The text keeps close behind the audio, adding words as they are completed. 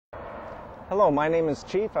Hello, my name is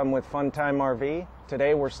Chief. I'm with Funtime RV.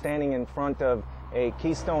 Today we're standing in front of a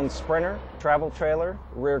Keystone Sprinter travel trailer,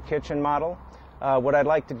 rear kitchen model. What I'd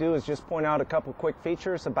like to do is just point out a couple quick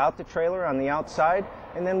features about the trailer on the outside,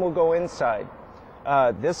 and then we'll go inside.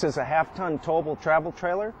 This is a half-ton towable travel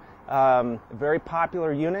trailer, very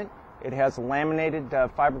popular unit. It has laminated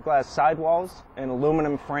fiberglass sidewalls, an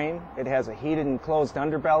aluminum frame. It has a heated enclosed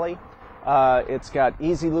underbelly. It's got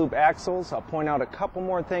easy lube axles. I'll point out a couple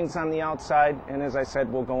more things on the outside, and as I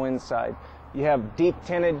said, we'll go inside. You have deep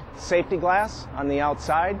tinted safety glass on the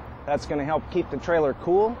outside. That's going to help keep the trailer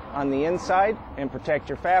cool on the inside and protect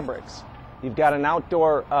your fabrics. You've got an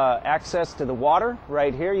outdoor access to the water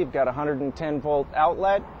right here. You've got a 110 volt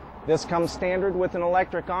outlet. This comes standard with an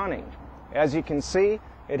electric awning. As you can see,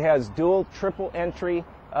 it has dual triple entry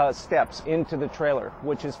steps into the trailer,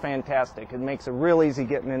 which is fantastic. It makes it real easy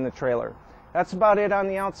getting in the trailer. That's about it on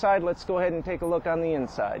the outside. Let's go ahead and take a look on the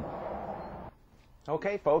inside.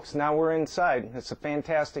 Okay folks, now we're inside. It's a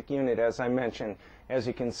fantastic unit, as I mentioned. As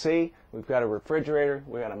you can see, we've got a refrigerator,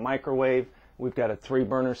 we've got a microwave, we've got a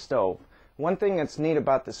 3-burner stove. One thing that's neat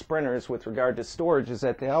about the Sprinters with regard to storage is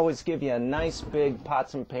that they always give you a nice big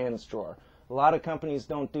pots and pans drawer. A lot of companies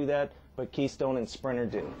don't do that, but Keystone and Sprinter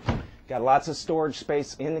do. Got lots of storage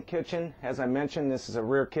space in the kitchen. As I mentioned, this is a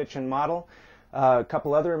rear kitchen model. A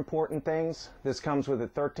couple other important things. This comes with a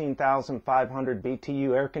 13,500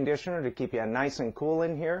 BTU air conditioner to keep you nice and cool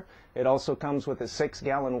in here. It also comes with a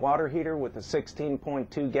 6-gallon water heater with a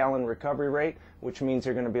 16.2 gallon recovery rate, which means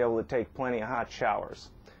you're going to be able to take plenty of hot showers.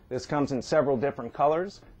 This comes in several different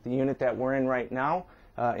colors. The unit that we're in right now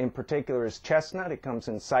in particular is chestnut. It comes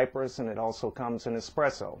in cypress, and it also comes in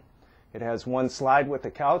espresso. It has one slide with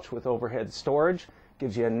a couch with overhead storage.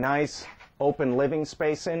 Gives you a nice open living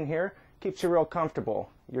space in here. Keeps you real comfortable.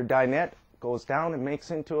 Your dinette goes down and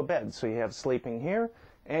makes into a bed. So you have sleeping here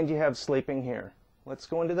and you have sleeping here. Let's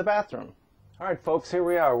go into the bathroom. All right, folks, here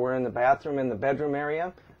we are. We're in the bathroom in the bedroom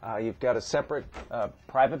area. You've got a separate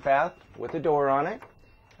private bath with a door on it.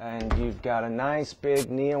 And you've got a nice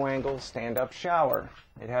big neo-angle stand-up shower.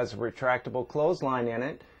 It has a retractable clothesline in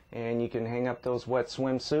it. And you can hang up those wet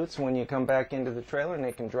swimsuits when you come back into the trailer, and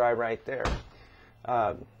they can dry right there.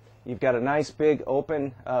 You've got a nice big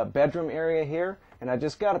open bedroom area here, and I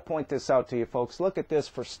just got to point this out to you folks. Look at this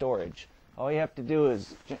for storage. All you have to do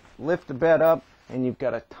is lift the bed up, and you've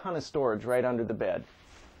got a ton of storage right under the bed.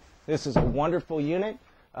 This is a wonderful unit.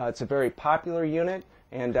 It's a very popular unit,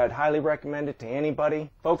 and I'd highly recommend it to anybody.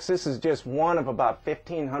 Folks, this is just one of about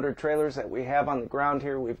 1,500 trailers that we have on the ground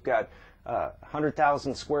here. We've got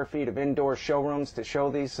 100,000 square feet of indoor showrooms to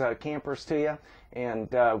show these campers to you, and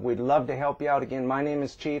we'd love to help you out. Again, my name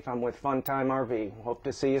is Chief. I'm with Funtime RV. Hope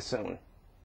to see you soon.